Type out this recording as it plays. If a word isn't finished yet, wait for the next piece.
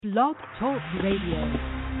Blog Talk Radio.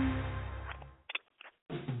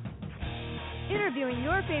 Interviewing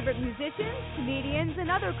your favorite musicians, comedians, and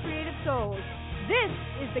other creative souls. This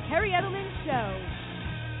is the Kerri Edelman Show.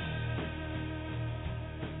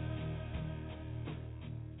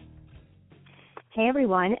 Hey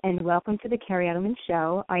everyone, and welcome to the Kerri Edelman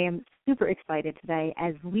Show. I am super excited today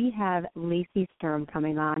as we have Lacey Sturm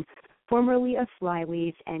coming on, formerly of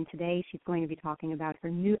Flyleaf, and today she's going to be talking about her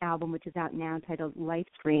new album, which is out now, titled Life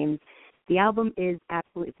Screams. The album is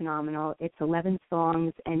absolutely phenomenal. It's 11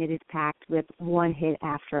 songs, and it is packed with one hit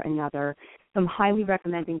after another. So I'm highly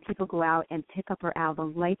recommending people go out and pick up her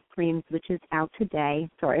album, Life Screams, which is out today.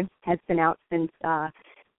 Has been out since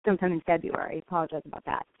sometime in February. I apologize about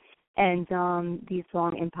that. And the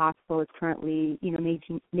song Impossible is currently,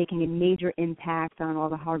 making a major impact on all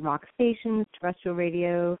the hard rock stations, terrestrial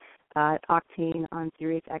radio, Octane on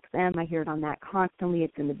SiriusXM. I hear it on that constantly.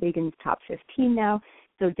 It's in the Biggins Top 15 now.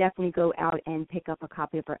 So definitely go out and pick up a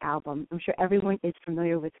copy of her album. I'm sure everyone is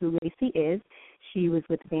familiar with who Lacey is. She was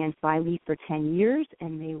with the band Flyleaf for 10 years,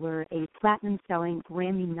 and they were a platinum-selling,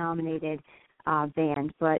 Grammy-nominated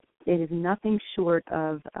band. But it is nothing short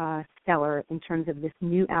of stellar in terms of this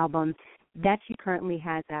new album that she currently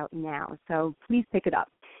has out now. So please pick it up.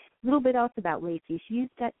 A little bit else about Lacey. She's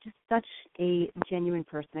just such a genuine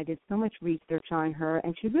person. I did so much research on her,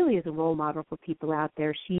 and she really is a role model for people out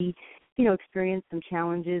there. She, experienced some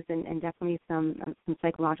challenges and definitely some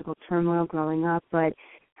psychological turmoil growing up, but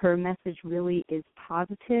her message really is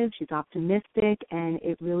positive. She's optimistic, and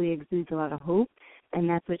it really exudes a lot of hope, and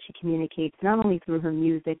that's what she communicates not only through her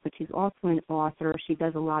music, but she's also an author. She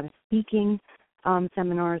does a lot of speaking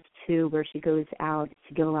seminars, too, where she goes out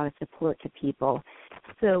to give a lot of support to people.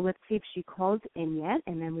 So let's see if she calls in yet,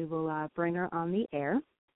 and then we will bring her on the air.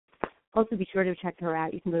 Also, be sure to check her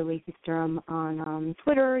out. You can go to Lacey Sturm on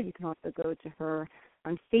Twitter. You can also go to her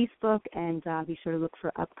on Facebook, and be sure to look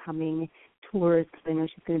for upcoming tours, because I know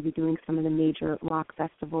she's going to be doing some of the major rock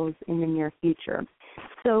festivals in the near future.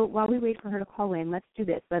 So while we wait for her to call in, let's do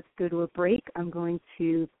this. Let's go to a break. I'm going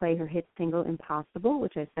to play her hit single, Impossible,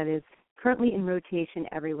 which I said is currently in rotation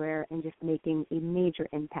everywhere and just making a major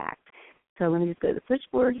impact. So let me just go to the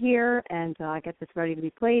switchboard here and get this ready to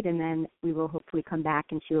be played, and then we will hopefully come back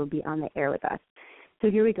and she will be on the air with us. So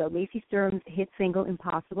here we go. Lacey Sturm's hit single,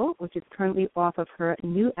 Impossible, which is currently off of her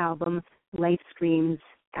new album, Life Screams,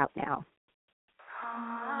 out now.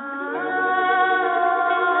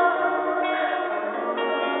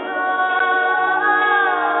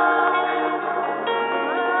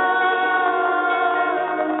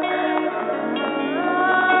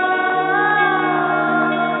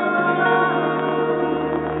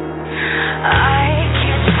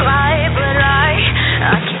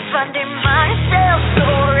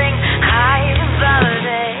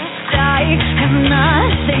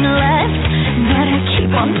 Nothing left, but I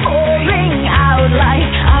keep on pouring out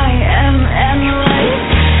like I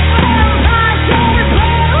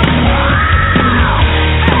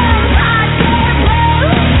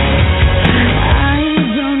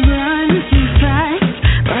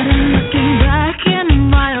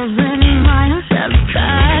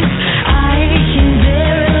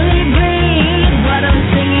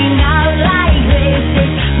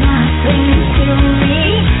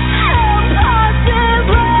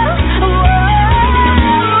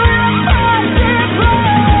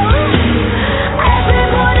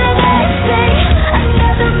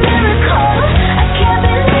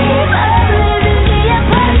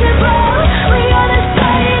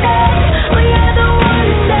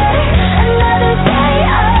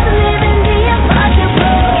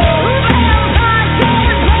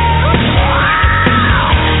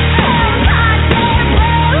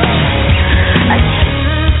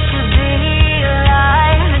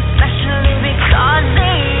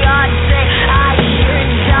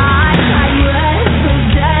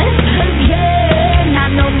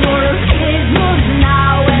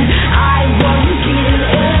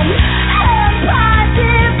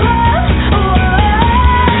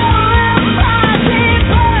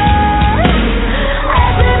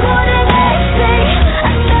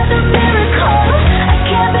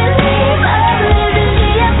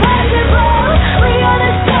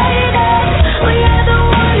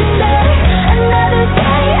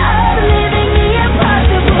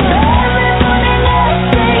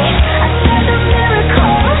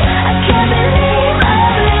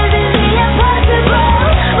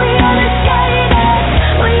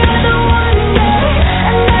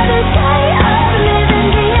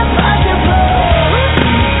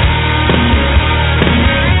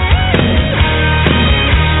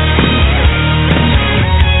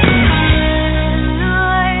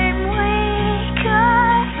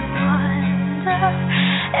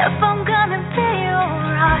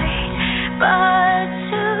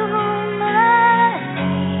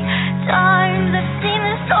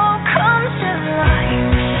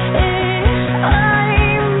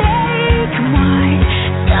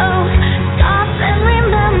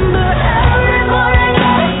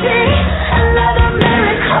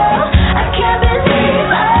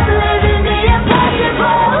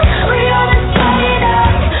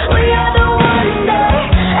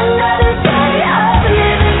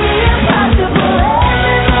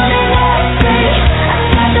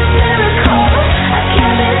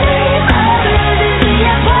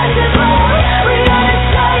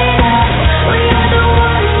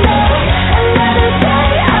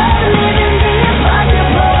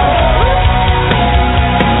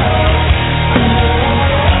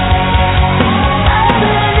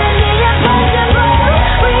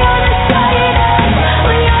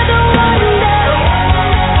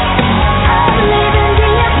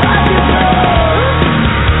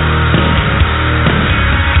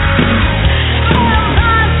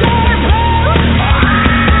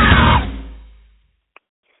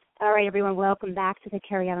welcome back to the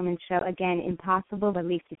Kerri Edelman Show. Again, Impossible by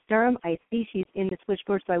Lacey Sturm. I see she's in the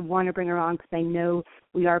switchboard, so I want to bring her on because I know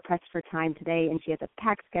we are pressed for time today, and she has a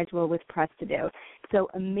packed schedule with press to do. So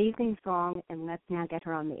amazing song, and let's now get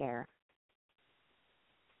her on the air.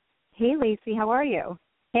 Hey, Lacey, how are you?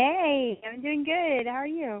 Hey, I'm doing good. How are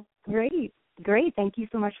you? Great. Thank you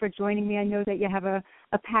so much for joining me. I know that you have a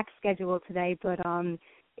packed schedule today, but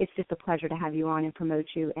it's just a pleasure to have you on and promote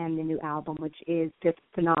you and the new album, which is just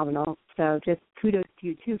phenomenal. So just kudos to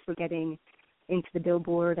you, too, for getting into the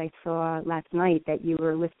Billboard. I saw last night that you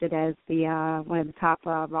were listed as the one of the top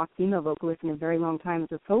rock female vocalists in a very long time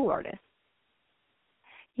as a solo artist.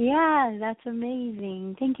 Yeah, that's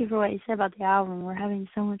amazing. Thank you for what you said about the album. We're having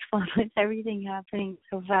so much fun with everything happening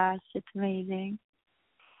so fast. It's amazing.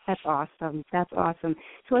 That's awesome.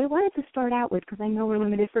 So I wanted to start out with, because I know we're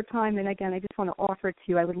limited for time, and again, I just want to offer to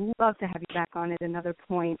you, I would love to have you back on at another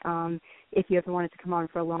point if you ever wanted to come on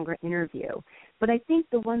for a longer interview. But I think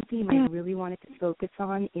the one theme I really wanted to focus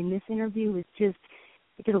on in this interview is just,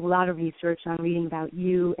 I did a lot of research on reading about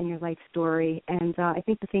you and your life story, and I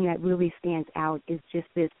think the thing that really stands out is just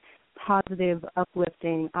this positive,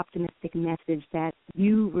 uplifting, optimistic message that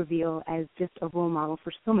you reveal as just a role model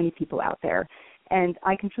for so many people out there. And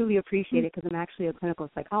I can truly appreciate it because I'm actually a clinical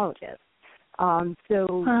psychologist.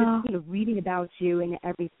 Just reading about you and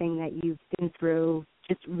everything that you've been through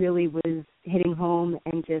just really was hitting home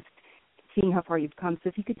and just seeing how far you've come. So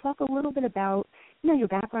if you could talk a little bit about, your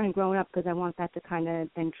background and growing up, because I want that to kind of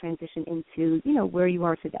then transition into, where you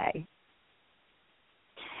are today.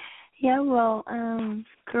 Yeah, well,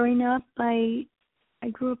 growing up, I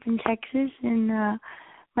grew up in Texas, and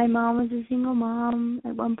my mom was a single mom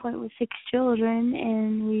at one point with 6 children,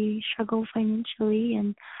 and we struggled financially,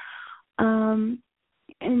 and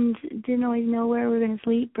didn't always know where we were going to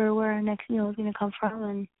sleep or where our next meal was going to come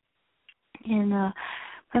from, and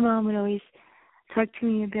my mom would always talk to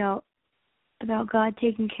me about God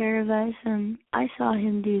taking care of us, and I saw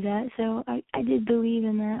Him do that, so I did believe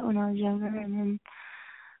in that when I was younger, and then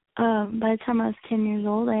by the time I was 10 years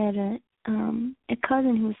old, I had a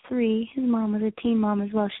cousin who was 3. His mom was a teen mom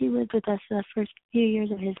as well. She lived with us the first few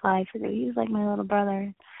years of his life. So he was like my little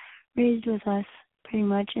brother, raised with us pretty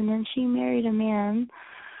much. And then she married a man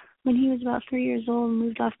when he was about 3 years old and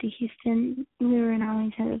moved off to Houston. We were in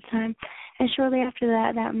Arlington at the time. And shortly after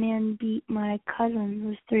that, that man beat my cousin, who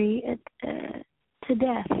was 3, to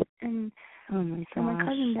death. And oh my so my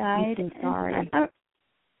cousin died. I'm so sorry.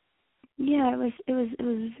 Yeah, it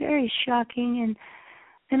was very shocking,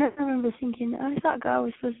 and I remember thinking, I thought God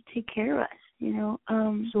was supposed to take care of us,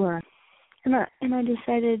 Sure. And I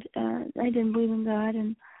decided I didn't believe in God,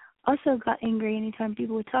 and also got angry anytime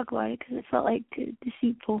people would talk about it because it felt like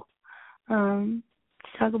deceitful to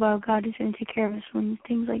talk about God is going to take care of us when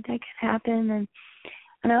things like that can happen,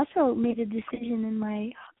 and I also made a decision in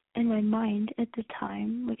my mind at the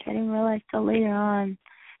time, which I didn't realize till later on.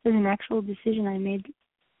 It was an actual decision I made,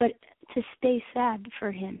 but to stay sad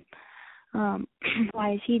for him.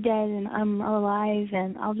 Why is he dead and I'm alive,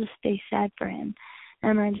 and I'll just stay sad for him.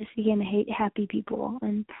 And I just began to hate happy people.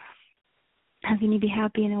 And how can you be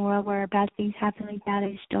happy in a world where bad things happen like that?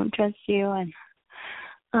 I just don't trust you.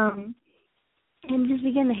 And just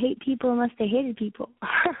began to hate people unless they hated people.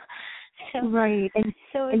 So, right. And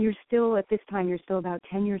you're still, at this time, you're still about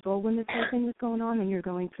 10 years old when this whole thing was going on, and you're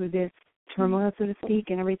going through this turmoil, so to speak,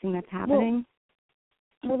 and everything that's happening?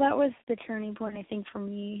 Well, that was the turning point, I think, for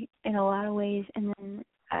me in a lot of ways, and then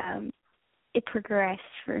it progressed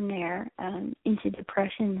from there into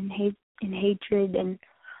depression and hatred and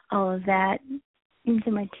all of that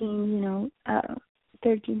into my teens,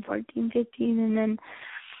 13, 14, 15, and then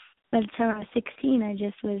by the time I was 16, I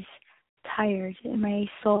just was tired, and my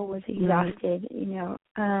soul was exhausted, and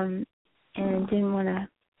didn't want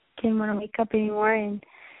to wake up anymore, and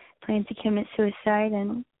planned to commit suicide.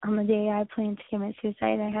 And on the day I planned to commit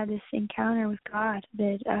suicide, I had this encounter with God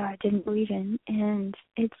that I didn't believe in, and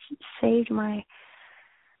it saved my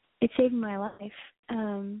life.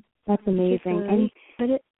 That's amazing.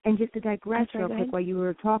 And just to digress real quick, while you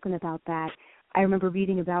were talking about that, I remember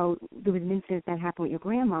reading about, there was an incident that happened with your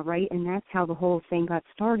grandma, right? And that's how the whole thing got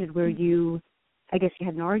started, where you had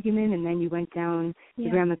an argument, and then you went down,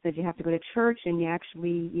 your grandma said you have to go to church, and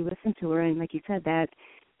you listened to her, and like you said, that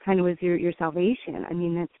kind of was your salvation. I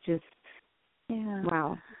mean, that's just,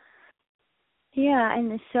 wow. Yeah,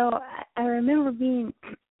 and so I remember being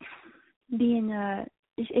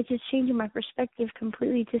it just changing my perspective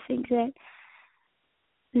completely to think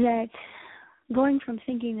that going from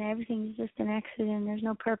thinking that everything is just an accident, there's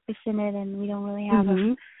no purpose in it, and we don't really have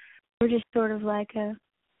we're just sort of like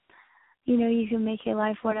you can make your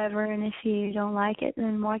life whatever, and if you don't like it,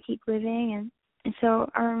 then why keep living? And so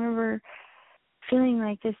I remember feeling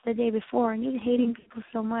like this the day before, and just hating people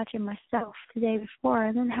so much and myself the day before,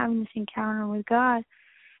 and then having this encounter with God.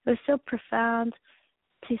 It was so profound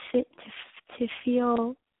to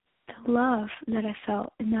feel the love that I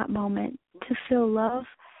felt in that moment, to feel love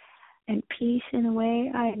and peace in a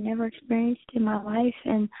way I had never experienced in my life,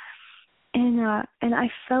 and I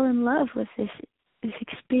fell in love with this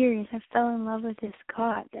experience. I fell in love with this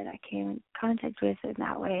God that I came in contact with in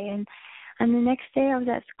that way, and the next day I was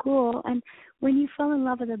at school, and when you fall in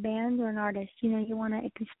love with a band or an artist, you want to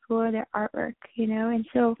explore their artwork, and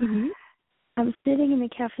so I was sitting in the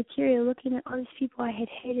cafeteria looking at all these people I had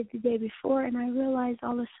hated the day before, and I realized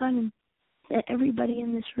all of a sudden that everybody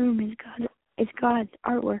in this room is God's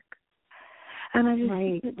artwork. And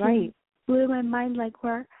I just blew my mind, like,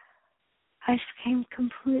 where I became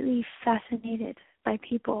completely fascinated by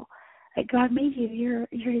people. Like, God made you.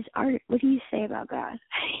 You're His art. What do you say about God?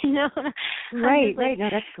 Right. No,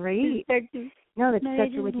 that's great. No, that's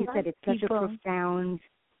such what you said. It's such a profound,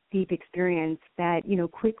 deep experience that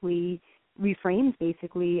quickly reframes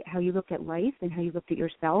basically how you looked at life and how you looked at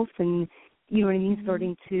yourself, and you know what I mean,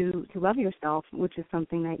 starting to love yourself, which is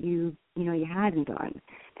something that you hadn't done.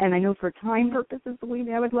 And I know for time purposes, believe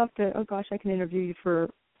me, I would love to. Oh gosh, I can interview you for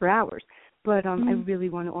hours. But I really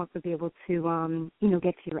want to also be able to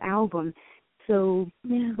get to your album. So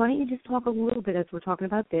why don't you just talk a little bit as we're talking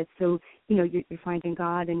about this? So you're finding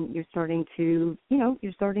God, and you're starting to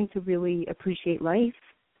really appreciate life.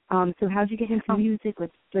 So how'd you get into music?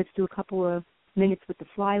 Let's do a couple of minutes with the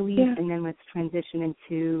Flyleaf, and then let's transition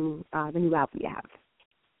into the new album you have.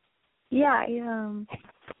 Yeah,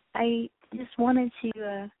 I just wanted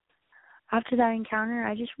to, after that encounter,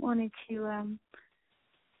 I just wanted to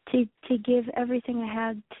give everything I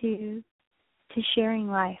had to sharing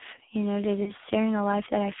life, to just sharing the life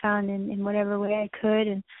that I found in whatever way I could.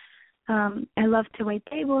 And I love to wait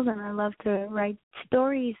tables, and I love to write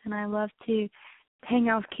stories, and I love to hang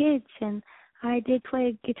out with kids, and I did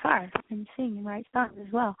play guitar and sing and write songs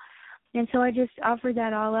as well. And so I just offered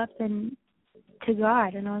that all up and to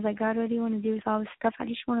God, and I was like, God, what do you want to do with all this stuff? I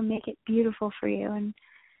just want to make it beautiful for you, and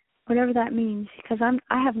whatever that means, because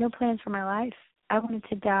I have no plans for my life. I wanted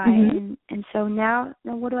to die, and so now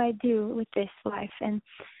what do I do with this life? And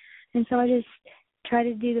so I just tried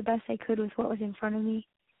to do the best I could with what was in front of me,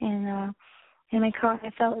 and I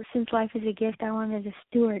felt since life is a gift, I wanted to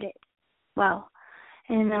steward it well.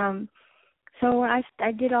 And so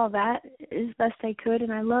I did all that as best I could,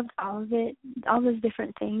 and I loved all of it, all those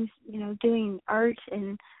different things, doing art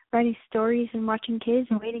and writing stories and watching kids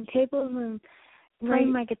and waiting tables and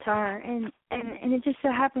playing my guitar. And it just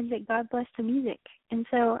so happens that God blessed the music. And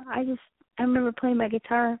so I remember playing my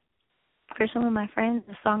guitar for some of my friends,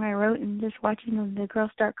 the song I wrote, and just watching the girl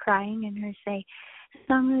start crying and her say, "This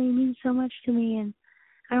song really means so much to me, and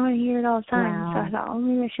I want to hear it all the time." Wow. So I thought,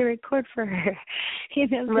 maybe I should record for her, because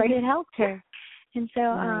it helped her. And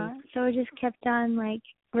so so I just kept on,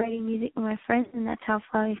 writing music with my friends, and that's how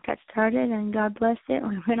Flyleaf got started, and God blessed it.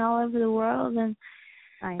 We went all over the world, and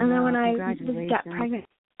then when I just got pregnant,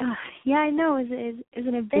 I know, it was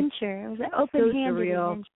an adventure. It was an open-handed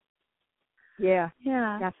adventure. Yeah,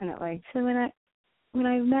 definitely. So when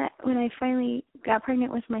I finally got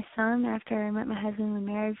pregnant with my son, after I met my husband, we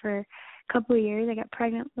married for a couple of years, I got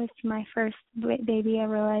pregnant with my first baby. I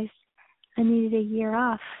realized I needed a year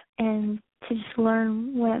off and to just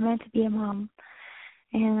learn what it meant to be a mom.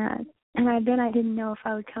 And I didn't know if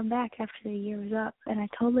I would come back after the year was up. And I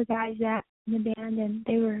told the guys that in the band, and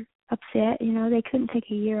they were upset. They couldn't take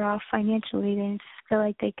a year off financially. They didn't feel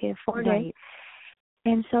like they could afford it.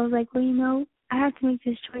 And so I was like, well, I have to make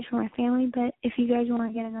this choice for my family, but if you guys want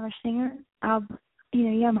to get another singer, I'll,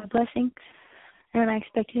 you have my blessing. And I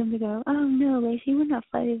expected him to go, "Oh, no, Lacey, we're not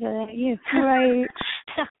fighting about you." Right.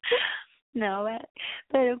 No,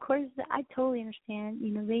 but of course, I totally understand.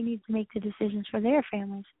 They need to make the decisions for their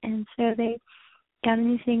families. And so they got a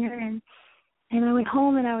new singer, and I went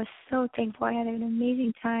home, and I was so thankful. I had an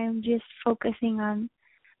amazing time just focusing on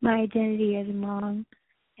my identity as a mom,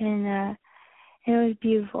 and it was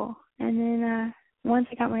beautiful. And then once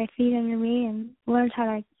I got my feet under me and learned how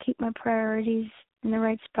to keep my priorities in the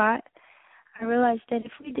right spot, I realized that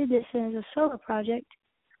if we did this as a solo project,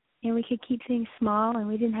 and we could keep things small, and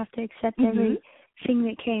we didn't have to accept everything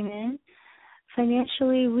that came in,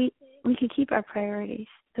 financially we could keep our priorities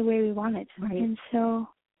the way we wanted. Right. And so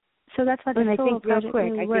that's why the solo project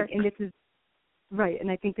really worked. And this is right,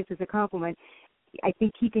 and I think this is a compliment. I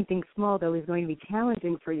think keeping things small, though, is going to be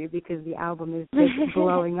challenging for you because the album is just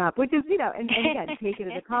blowing up, which is, and again, take it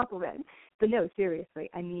as a compliment. But no, seriously,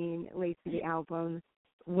 I mean, Lacey, the album,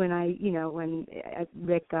 when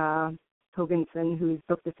Rick Hoganson, who's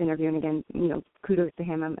booked this interview, and again, kudos to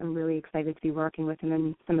him. I'm really excited to be working with him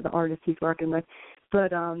and some of the artists he's working with.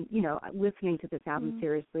 But, listening to this album,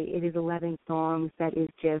 seriously, it is 11 songs that is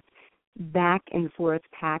just back and forth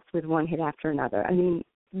packed with one hit after another. I mean,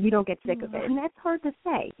 you don't get sick of it. And that's hard to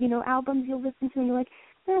say. Albums you'll listen to and you're like,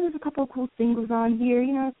 there's a couple of cool singles on here,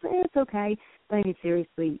 it's okay. But I mean,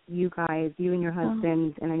 seriously, you guys, you and your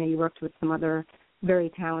husband, and I know you worked with some other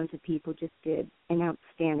very talented people, just did an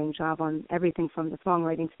outstanding job on everything from the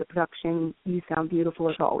songwriting to the production. You sound beautiful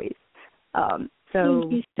as always. Thank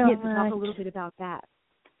you so much. Talk a little bit about that,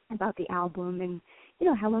 about the album, and,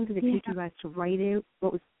 how long did it take you guys to write it?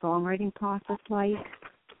 What was the songwriting process like?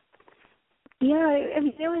 Yeah, I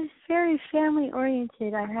mean, it was very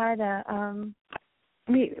family-oriented. I had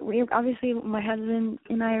we obviously, my husband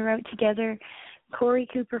and I wrote together. Corey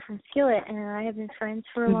Cooper from Skillet and I have been friends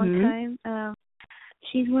for a long time.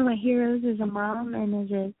 She's one of my heroes as a mom and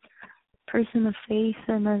as a person of faith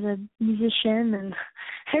and as a musician, and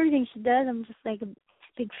everything she does, I'm just like a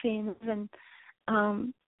big fan of.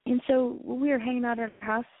 And so we were hanging out at her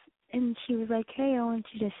house, and she was like, "Hey, I want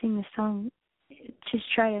you to sing this song. Just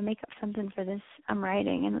try to make up something for this I'm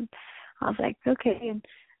writing." And I was like, "Okay." And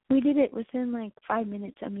we did it within like 5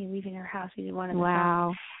 minutes of me leaving her house. We did one of the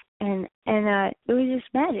songs. And it was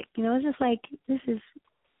just magic. It was just like, this is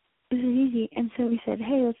easy. And so we said,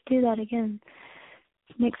 hey, let's do that again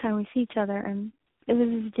next time we see each other. And it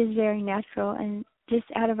was just very natural. And just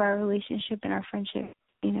out of our relationship and our friendship,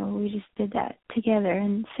 we just did that together.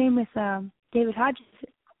 And same with David Hodges.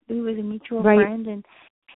 He was a mutual friend, and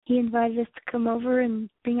he invited us to come over and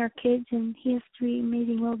bring our kids. And he has 3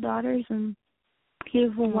 amazing little daughters and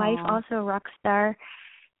beautiful wife, also a rock star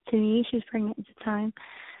to me. She was pregnant at the time.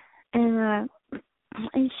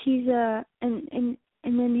 And she's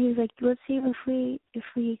and then he was like, let's see if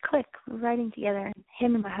we click. We're writing together. And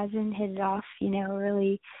him and my husband hit it off,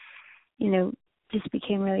 really, just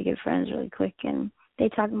became really good friends really quick, and they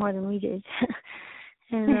talked more than we did.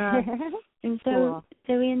 and so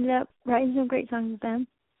we ended up writing some great songs with them.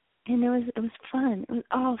 And it was fun. It was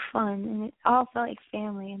all fun, and it all felt like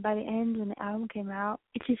family. And by the end, when the album came out,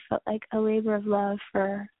 it just felt like a labor of love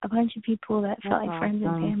for a bunch of people that felt like friends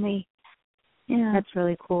and family. Yeah, that's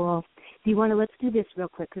really cool. Let's do this real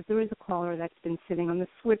quick, because there is a caller that's been sitting on the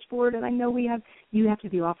switchboard, and I know you have to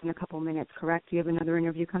be off in a couple minutes, correct? Do you have another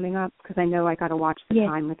interview coming up? Because I know I got to watch the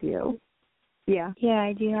time with you. Yeah. Yeah,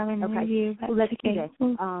 I do have an interview. Well, let's do this.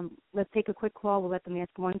 Let's take a quick call. We'll let them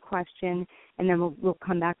ask one question, and then we'll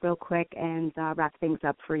come back real quick and wrap things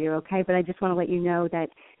up for you, okay? But I just want to let you know that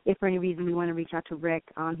if for any reason you want to reach out to Rick,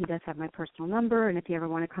 he does have my personal number, and if you ever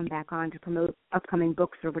want to come back on to promote upcoming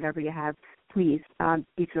books or whatever you have, please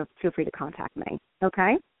feel free to contact me,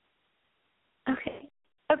 okay? Okay.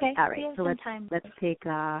 All right. So let's take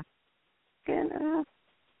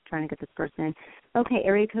trying to get this person in. Okay,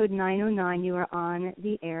 area code 909, you are on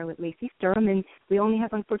the air with Lacey Sturm, and we only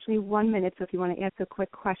have, unfortunately, 1 minute, so if you want to ask a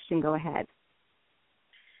quick question, go ahead.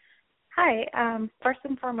 Hi. First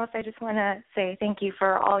and foremost, I just want to say thank you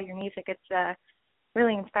for all your music. It's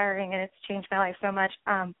really inspiring, and it's changed my life so much.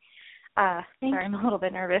 Sorry, I'm a little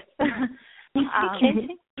bit nervous.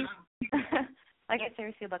 Like, I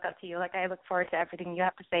seriously look up to you. Like, I look forward to everything you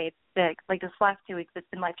have to say. Like, this last 2 weeks, it's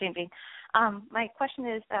been life-changing. My question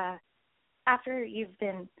is, after you've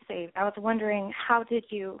been saved, I was wondering, how did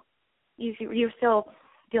you're still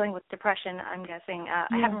dealing with depression, I'm guessing.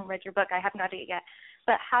 I haven't read your book. I haven't got it yet.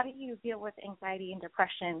 But how do you deal with anxiety and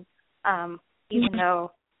depression, even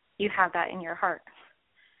though you have that in your heart?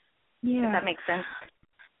 Yeah. Does that make sense?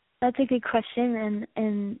 That's a good question,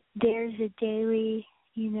 and there's a daily,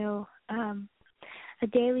 a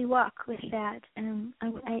daily walk with that.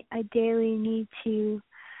 I daily need to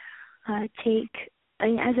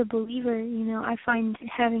as a believer, I find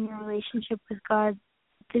having a relationship with God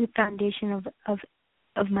the foundation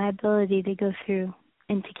of my ability to go through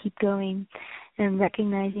and to keep going, and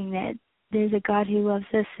recognizing that there's a God who loves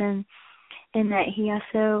us and that He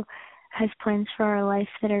also has plans for our life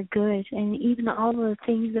that are good, and even all the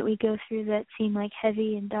things that we go through that seem like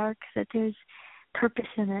heavy and dark, that there's purpose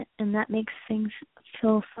in it, and that makes things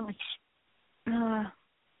feel so much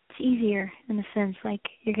it's easier in a sense, like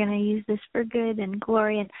you're going to use this for good and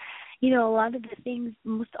glory. And a lot of the things,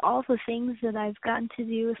 most all the things that I've gotten to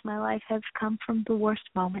do with my life have come from the worst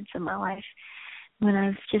moments in my life, when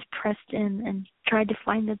I've just pressed in and tried to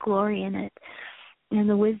find the glory in it and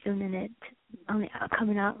the wisdom in it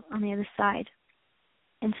coming out on the other side.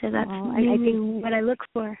 And so that's I think what I look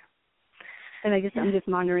for. And I'm just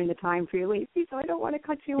monitoring the time for you, Lacey, so I don't want to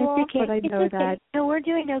cut you It's off, okay. but I know okay. that. No, we're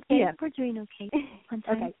doing okay. Yeah. We're doing okay. On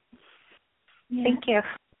time. Okay. Yeah. Thank you.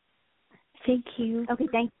 Thank you. Okay,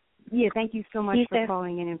 thank you so much for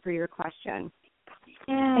calling in and for your question.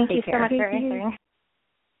 Yeah. Thank you so much for answering.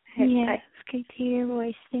 Yeah, it's great to hear your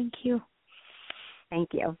voice. Thank you. Thank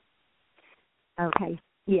you. Okay.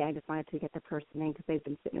 Yeah, I just wanted to get the person in because they've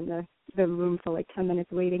been sitting in the room for like 10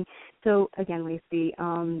 minutes waiting. So, again, Lacey,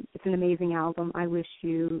 it's an amazing album. I wish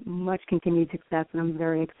you much continued success, and I'm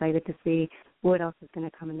very excited to see what else is going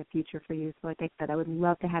to come in the future for you. So, like I said, I would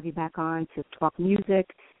love to have you back on to talk music,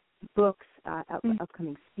 books,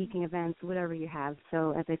 upcoming speaking events, whatever you have.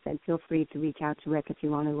 So, as I said, feel free to reach out to Rick if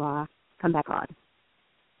you want to come back on.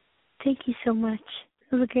 Thank you so much.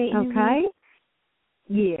 It was a great interview. Okay.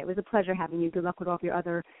 Yeah, it was a pleasure having you. Good luck with all of your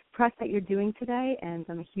other press that you're doing today, and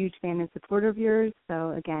I'm a huge fan and supporter of yours.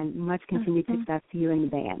 So, again, much continued success to you and the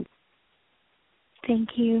band. Thank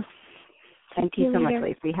you. Thank you so much,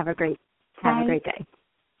 Lacey. Have a great day.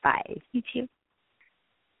 Bye. You too.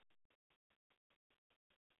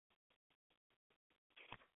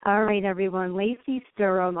 All right, everyone. Lacey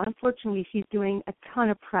Sturm, unfortunately, she's doing a ton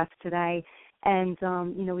of press today. And,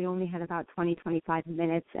 we only had about 20, 25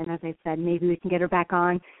 minutes. And as I said, maybe we can get her back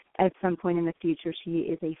on at some point in the future. She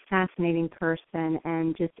is a fascinating person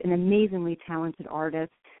and just an amazingly talented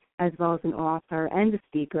artist, as well as an author and a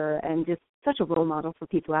speaker, and just such a role model for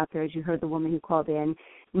people out there. As you heard the woman who called in,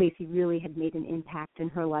 Lacey really had made an impact in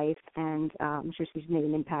her life, and I'm sure she's made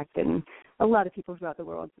an impact in a lot of people throughout the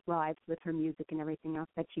world's lives with her music and everything else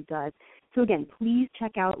that she does. So again, please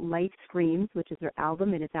check out Life Screams, which is her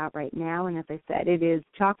album. It is out right now, and as I said, it is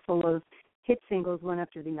chock full of hit singles one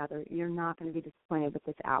after the other. You're not going to be disappointed with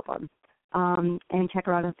this album. And check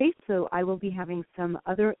her out on Facebook. So I will be having some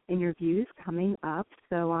other interviews coming up.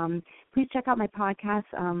 So please check out my podcast,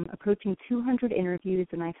 approaching 200 interviews,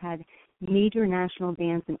 and I've had major national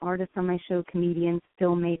bands and artists on my show, comedians,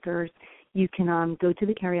 filmmakers. You can go to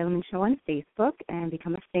the Kerri Edelman Show on Facebook and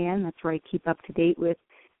become a fan. That's where I keep up to date with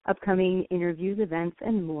upcoming interviews, events,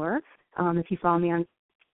 and more. If you follow me on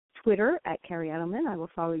Twitter at Kerri Edelman, I will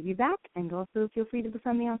follow you back, and also feel free to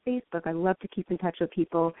befriend me on Facebook. I love to keep in touch with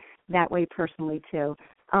people that way personally too.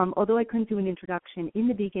 Although I couldn't do an introduction in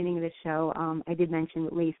the beginning of the show, I did mention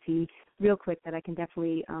with Lacey real quick that I can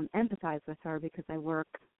definitely empathize with her because I work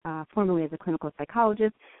formerly as a clinical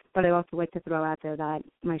psychologist, but I also like to throw out there that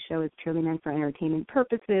my show is purely meant for entertainment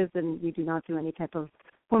purposes, and we do not do any type of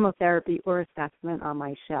formal therapy or assessment on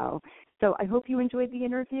my show. So I hope you enjoyed the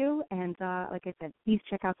interview, and like I said, please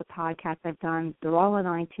check out the podcasts I've done. They're all on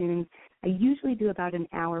iTunes. I usually do about an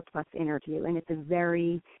hour-plus interview, and it's a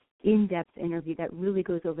very in-depth interview that really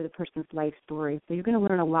goes over the person's life story. So you're going to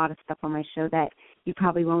learn a lot of stuff on my show that you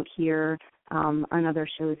probably won't hear on other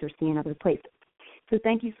shows or see in other places. So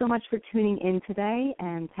thank you so much for tuning in today,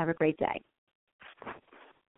 and have a great day.